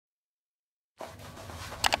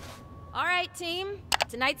All right, team.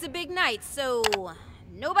 Tonight's a big night, so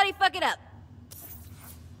nobody fuck it up.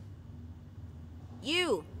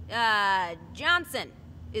 You, Johnson,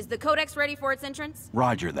 is the Codex ready for its entrance?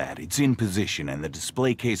 Roger that. It's in position, and the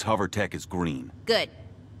display case hover tech is green. Good.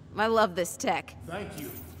 I love this tech. Thank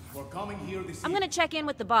you for coming here this I'm gonna check in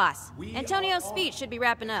with the boss. We Antonio's are speech should be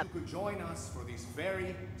wrapping up. You could join us for this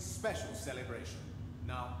very special celebration.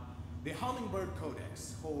 Now, the Hummingbird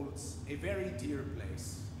Codex holds a very dear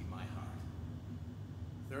place in my heart.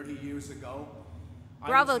 30 years ago,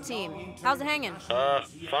 Bravo team. How's it hanging?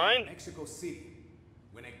 Fine. Mexico City,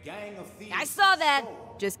 when a gang of thieves I saw that.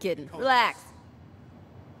 stole Just kidding. the Codex. Relax.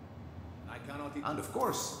 I cannot. And of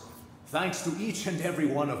course, thanks to each and every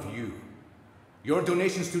one of you. Your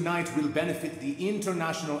donations tonight will benefit the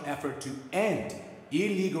international effort to end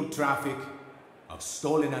illegal traffic of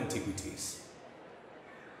stolen antiquities.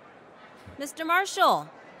 Mr. Marshall,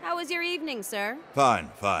 how was your evening, sir? Fine,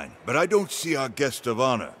 fine. But I don't see our guest of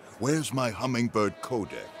honor. Where's my Hummingbird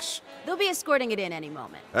Codex? They'll be escorting it in any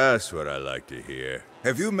moment. That's what I like to hear.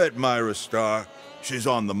 Have you met Myra Starr? She's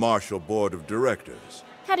on the Marshall Board of Directors.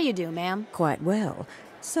 How do you do, ma'am? Quite well.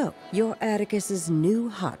 So, you're Atticus's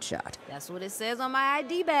new hotshot. That's what it says on my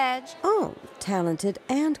ID badge. Oh, talented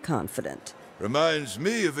and confident. Reminds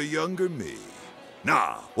me of a younger me.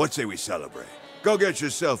 Nah, what say we celebrate? Go get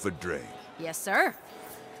yourself a drink. Yes, sir.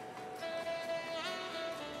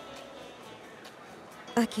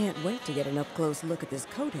 I can't wait to get an up-close look at this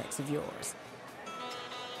Codex of yours.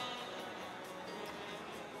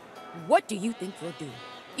 What do you think you're doing?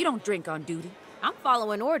 You don't drink on duty. I'm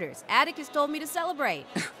following orders. Atticus told me to celebrate.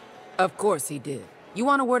 Of course he did. You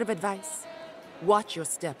want a word of advice? Watch your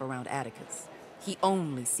step around Atticus. He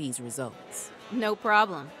only sees results. No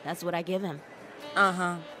problem. That's what I give him.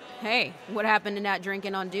 Uh-huh. Hey, what happened to not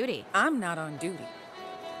drinking on duty? I'm not on duty.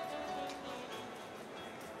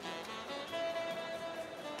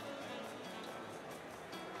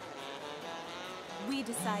 We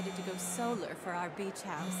decided to go solar for our beach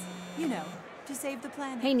house. You know, to save the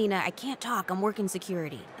planet. Hey, Nina, I can't talk. I'm working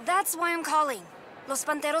security. That's why I'm calling. Los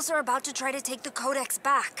Panteros are about to try to take the Codex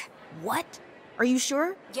back. What? Are you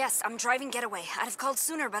sure? Yes, I'm driving getaway. I'd have called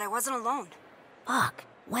sooner, but I wasn't alone. Fuck.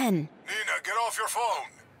 When? Nina, get off your phone.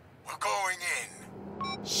 We're going in.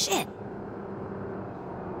 Shit.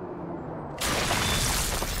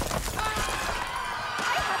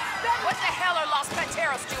 What the hell are Los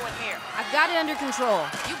Panteros doing here? I've got it under control.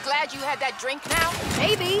 You glad you had that drink now?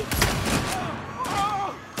 Maybe.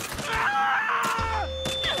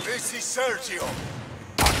 This is Sergio.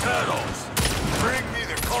 Panteros, bring me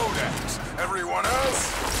the Codex. Everyone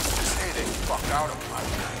else, stay the fuck out of my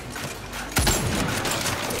way.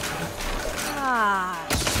 Ah,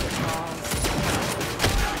 shitballs.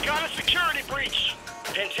 We got a security breach.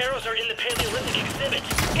 Panteros are in the Paleolithic exhibit.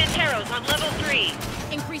 Panteros on level 3.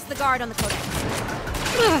 Increase the guard on the Codex.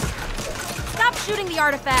 Ugh. Stop shooting the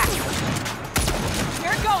artifact.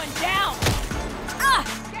 You're going down. Ah!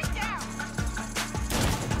 Get down.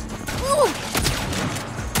 Ooh.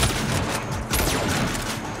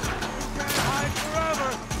 Can't hide forever.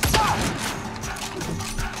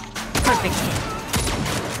 Perfect hit.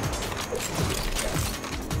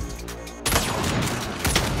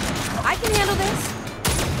 I can handle this.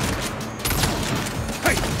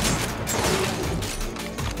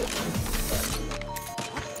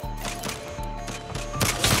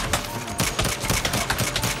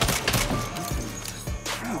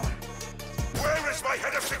 Where is my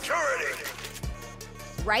head of security?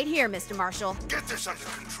 Right here, Mr. Marshall. Get this under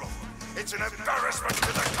control. It's an embarrassment to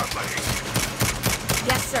the company.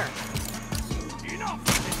 Yes, sir. Enough of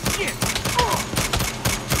this shit!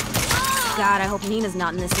 God, I hope Nina's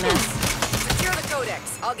not in this mess. Secure the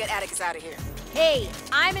Codex. I'll get Atticus out of here. Hey,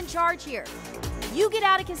 I'm in charge here. You get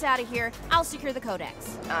Atticus out of here, I'll secure the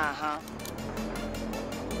Codex. Uh-huh.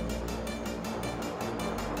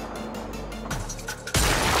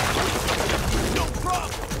 No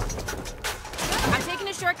problem! I'm taking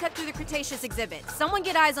a shortcut through the Cretaceous exhibit. Someone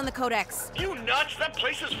get eyes on the Codex. You nuts! That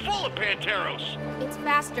place is full of Panteros! It's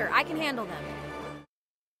faster. I can handle them.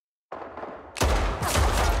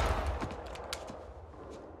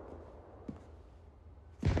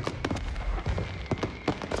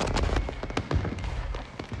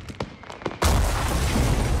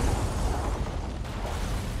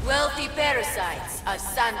 Wealthy parasites of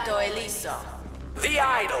Santo Eliso. The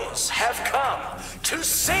idols have come to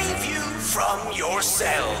save you from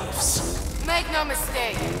yourselves. Make no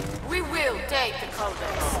mistake, we will take the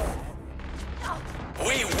Codex.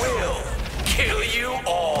 We will kill you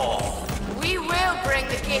all. We will bring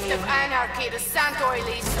the gift of anarchy to Santo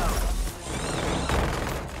Eliso.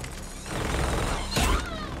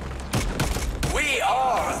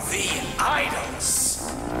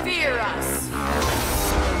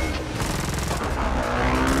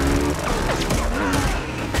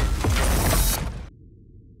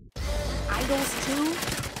 idols too?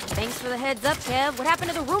 Thanks for the heads up, Kev. What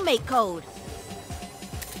happened to the roommate code?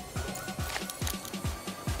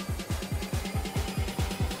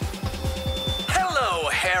 Hello,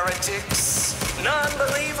 heretics,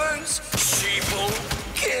 non-believers, sheeple,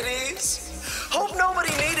 kiddies. Hope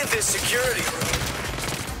nobody needed this security room.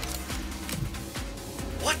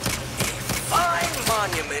 What a fine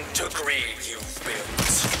monument to greed you've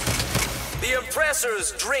built. The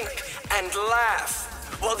oppressors drink and laugh,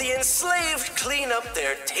 while the enslaved clean up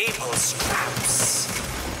their table scraps.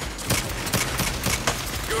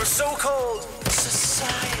 Your so-called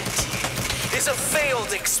society is a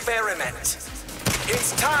failed experiment.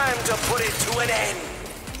 It's time to put it to an end.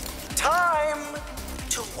 Time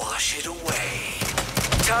to wash it away.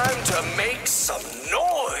 Time to make some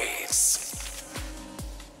noise.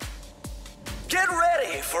 Get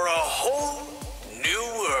ready for a whole new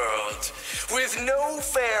world with no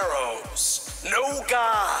pharaohs, no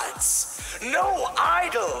gods, no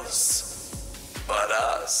idols, but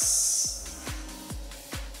us.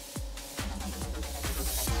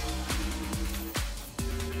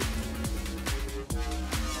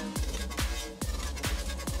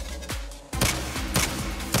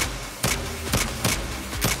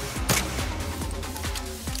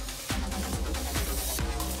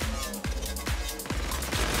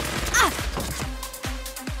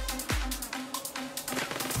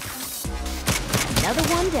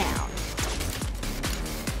 Another one down.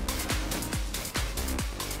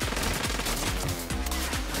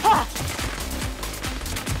 Ha!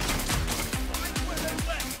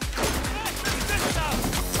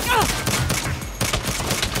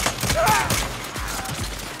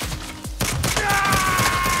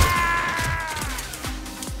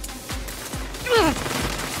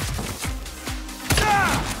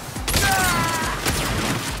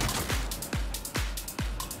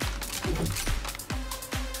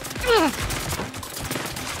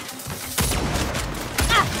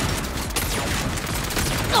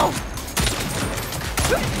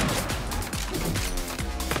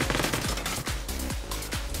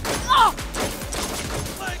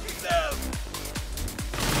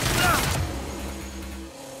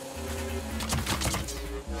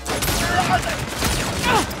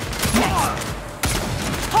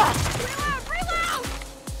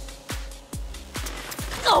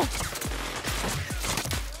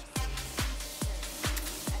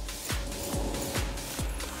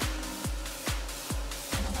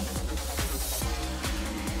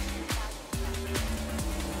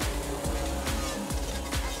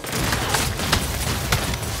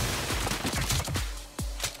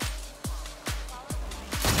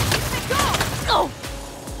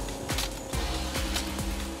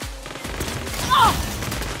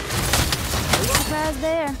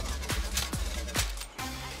 There.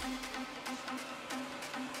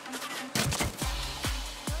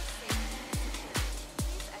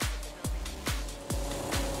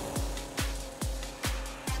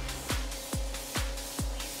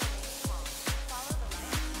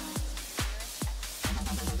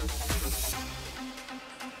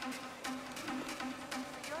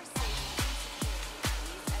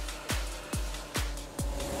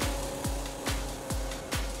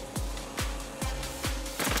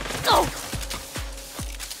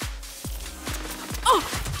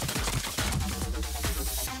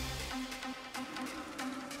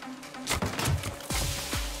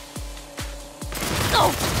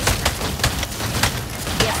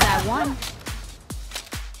 Guess I won.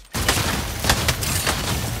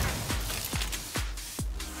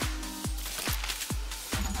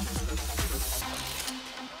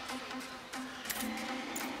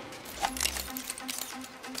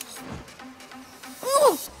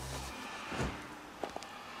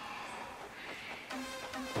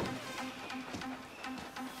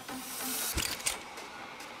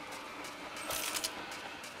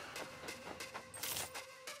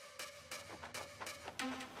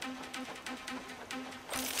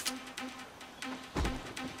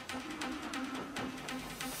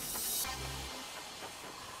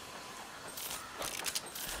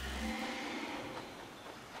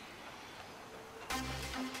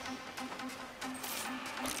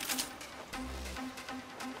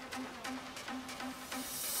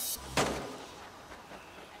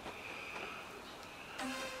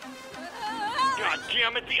 God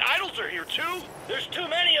damn it, the idols are here too! There's too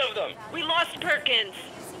many of them! We lost Perkins!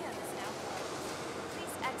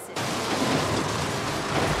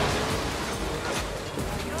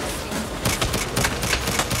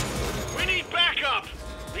 We need backup!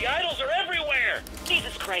 The idols are everywhere!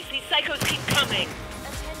 Jesus Christ, these psychos keep coming!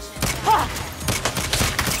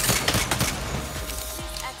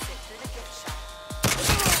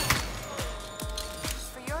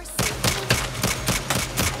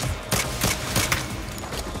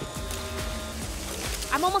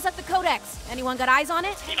 Codex. Anyone got eyes on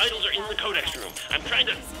it? The idols are in the Codex room. I'm trying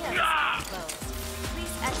to... Ah!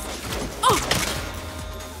 Please exit. Oh!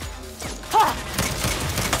 Ha!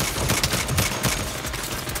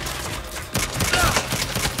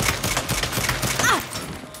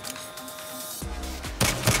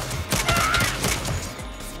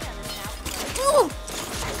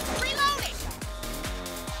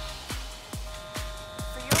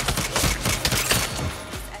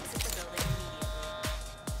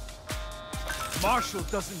 Marshall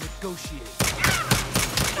doesn't negotiate.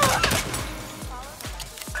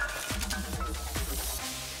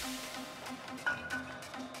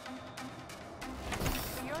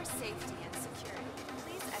 For your safety and security,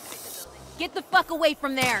 please exit the building. Get the fuck away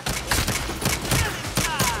from there!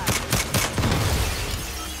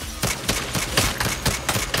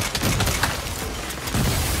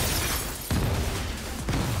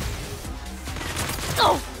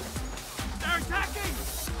 Oh! They're attacking!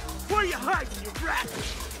 Where are you hiding, you rat?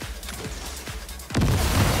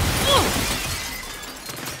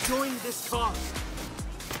 Join this cause.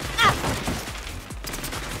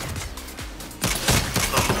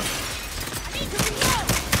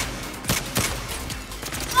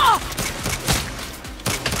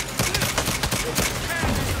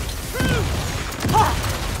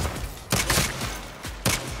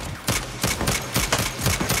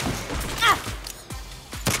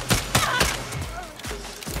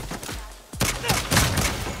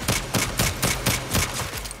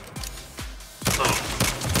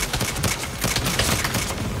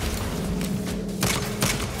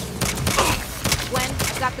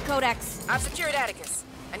 Got the Codex. I've secured Atticus.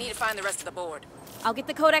 I need to find the rest of the board. I'll get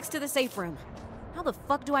the Codex to the safe room. How the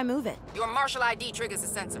fuck do I move it? Your martial ID triggers a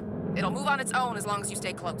sensor. It'll move on its own as long as you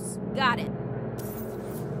stay close. Got it.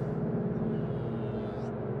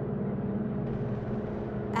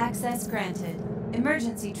 Access granted.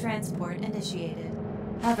 Emergency transport initiated.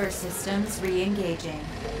 Hover systems re-engaging.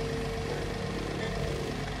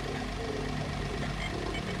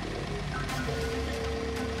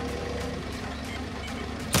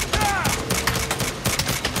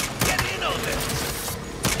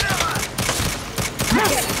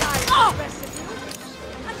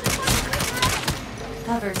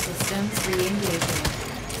 Hover systems re-engaging.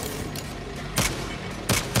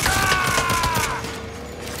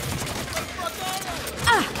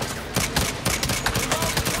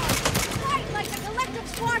 Right, like a collective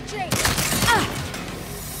SWAT chase!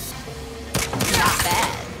 Not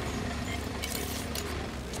bad.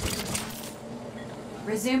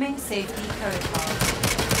 Resuming safety protocol.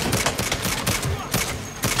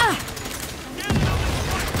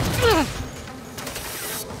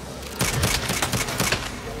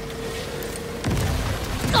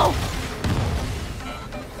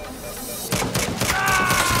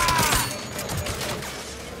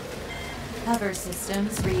 Hover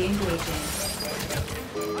systems re-engaging.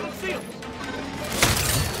 I don't see him.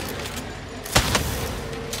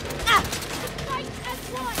 Fight as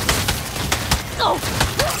one! Oh!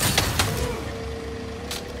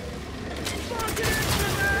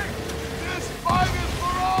 This fight is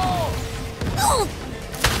for all!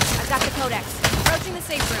 I've got the Codex. Approaching the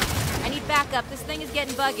safe room. I need backup. This thing is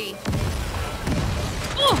getting buggy.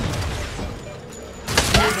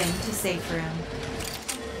 Moving to safe room.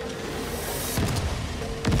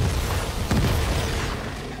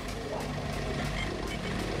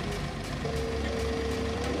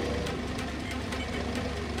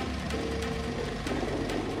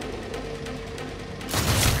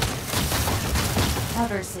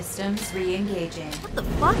 Hover systems re-engaging. What the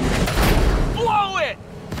fuck? Blow it!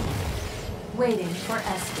 Waiting for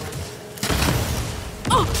escort.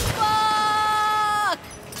 Oh, fuck!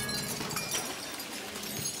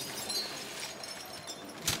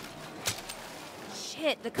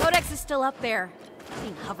 Shit, the Codex is still up there.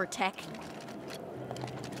 Fucking hover tech.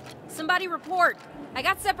 Somebody report. I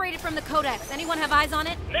got separated from the Codex. Anyone have eyes on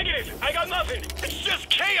it? Negative! I got nothing! It's just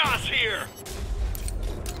chaos here!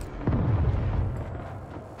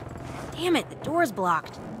 Damn it, the door's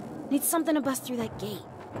blocked. Need something to bust through that gate.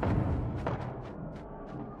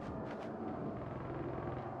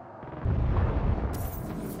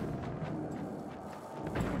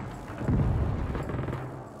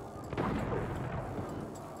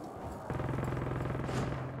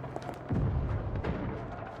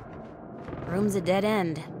 Room's a dead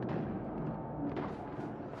end.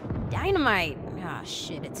 Dynamite! Ah,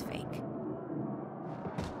 shit, it's fake.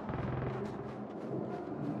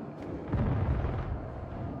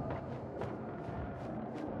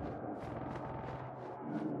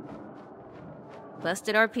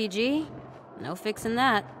 Busted RPG? No fixing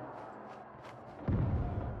that.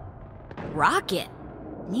 Rocket?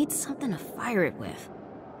 Need something to fire it with.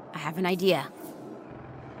 I have an idea.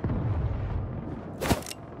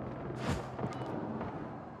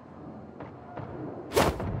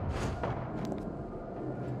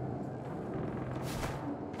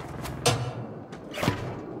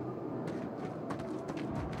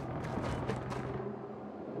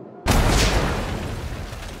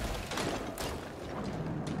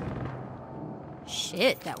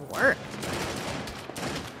 Shit, that worked.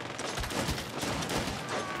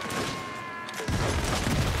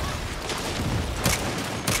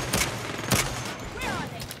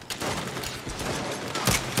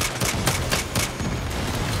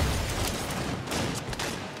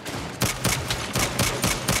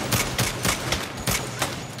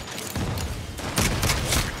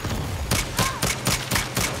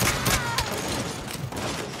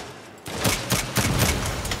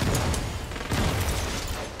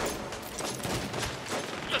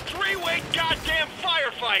 Goddamn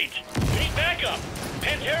firefight! Need backup!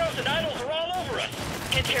 Panteros and Idols are all over us!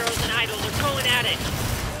 Panteros and Idols are going at it!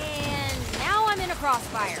 And now I'm in a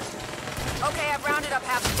crossfire. Okay, I've rounded up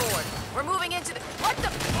half the board. We're moving into the... What the...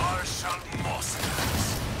 Marshal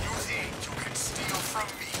Moscas, you think you can steal from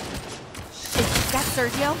me? Shit, is that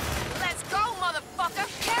Sergio? Let's go, motherfucker!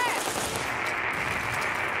 Yes!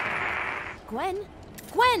 Gwen?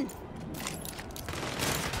 Gwen!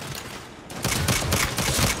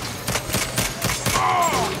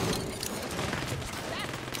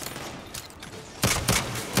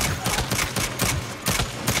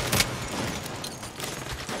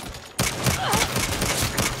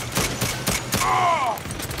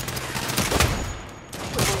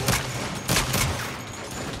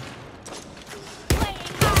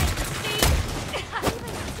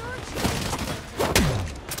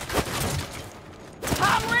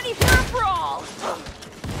 I'm ready for a brawl!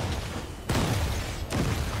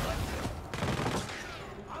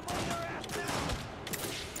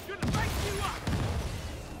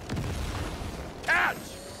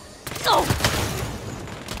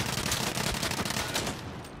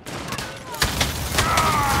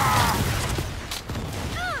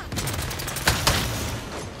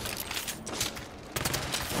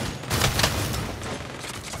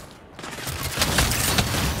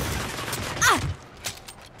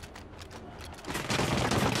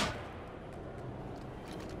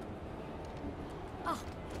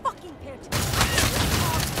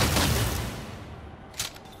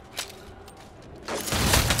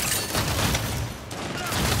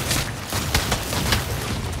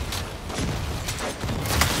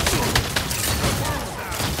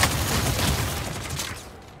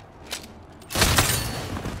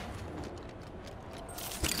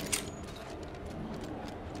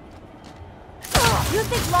 You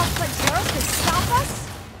think Los Panteros can stop us?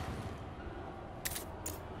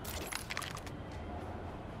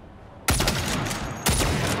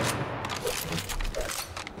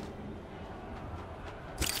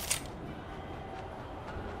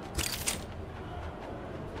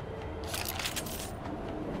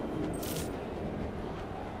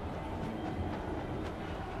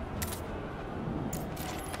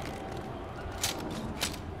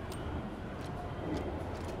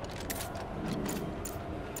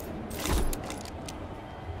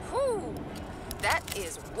 That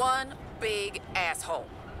is one big asshole.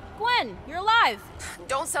 Gwen, you're alive.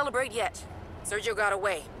 Don't celebrate yet. Sergio got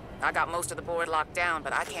away. I got most of the board locked down,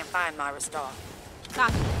 but I can't find Myra Starr.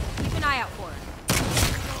 Copy. Keep an eye out for her.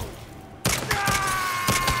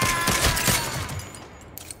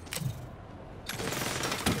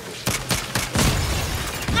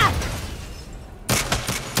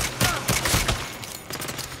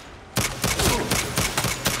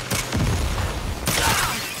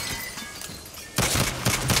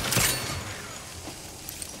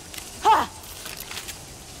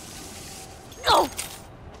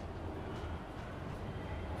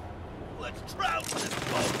 Let's trout this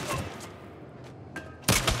mofo!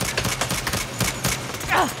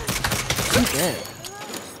 I'm good.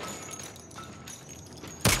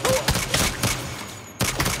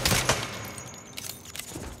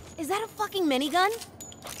 Is that a fucking minigun?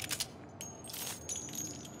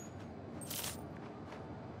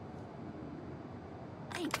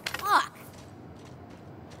 Hey, fuck!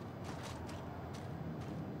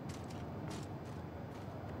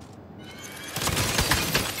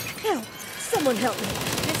 Help! Someone help me!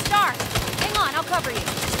 Miss Starr, hang on, I'll cover you.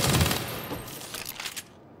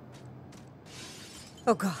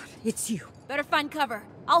 Oh god, it's you. Better find cover.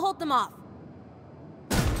 I'll hold them off.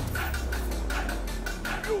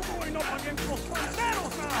 You're going up against los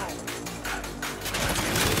Panteros now!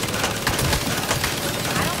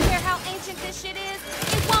 I don't care how ancient this shit is,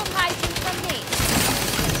 it won't hide you from me.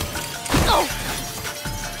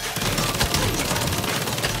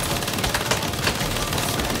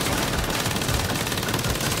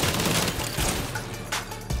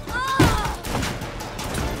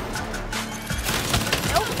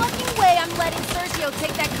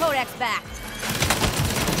 Codex back.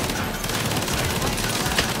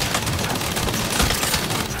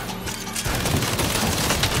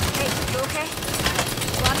 Hey, you okay?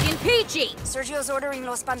 Fucking peachy! Sergio's ordering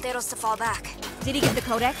Los Panteros to fall back. Did he get the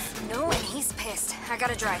Codex? No, and he's pissed. I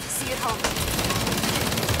gotta drive. See you at home.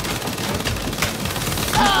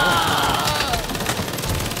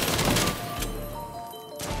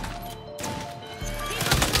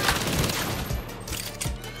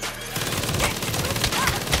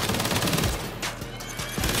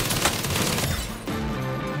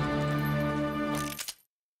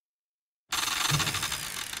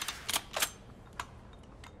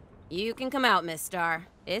 You can come out, Miss Star.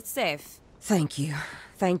 It's safe. Thank you.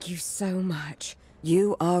 Thank you so much.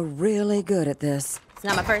 You are really good at this. It's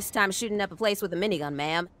not my first time shooting up a place with a minigun,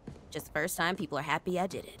 ma'am. Just the first time people are happy I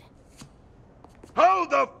did it. How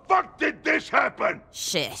the fuck did this happen?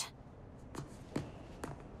 Shit.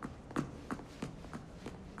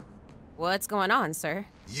 What's going on, sir?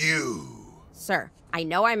 You. Sir, I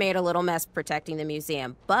know I made a little mess protecting the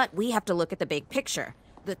museum, but we have to look at the big picture.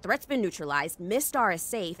 The threat's been neutralized, Miss Star is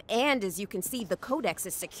safe, and as you can see, the Codex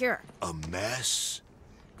is secure. A mess?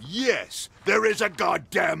 Yes, there is a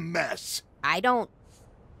goddamn mess. I don't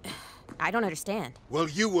understand. Well,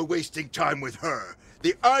 you were wasting time with her.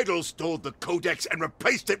 The idol stole the Codex and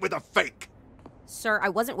replaced it with a fake. Sir, I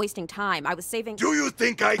wasn't wasting time. I was saving— Do you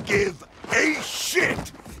think I give a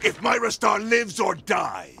shit if Myra Star lives or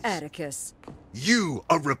dies? Atticus. You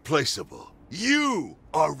are replaceable. You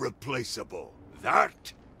are replaceable.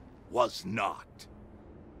 That was not.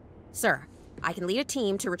 Sir, I can lead a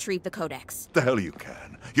team to retrieve the Codex. The hell you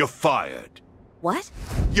can. You're fired. What?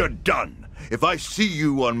 You're done. If I see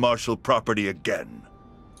you on Marshall property again,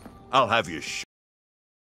 I'll have you shot.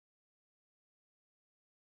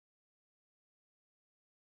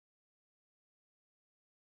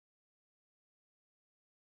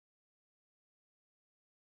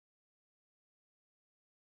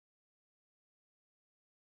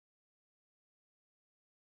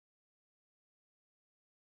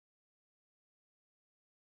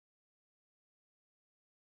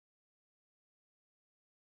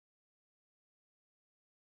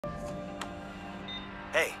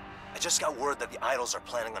 Hey, I just got word that the idols are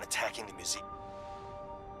planning on attacking the museum.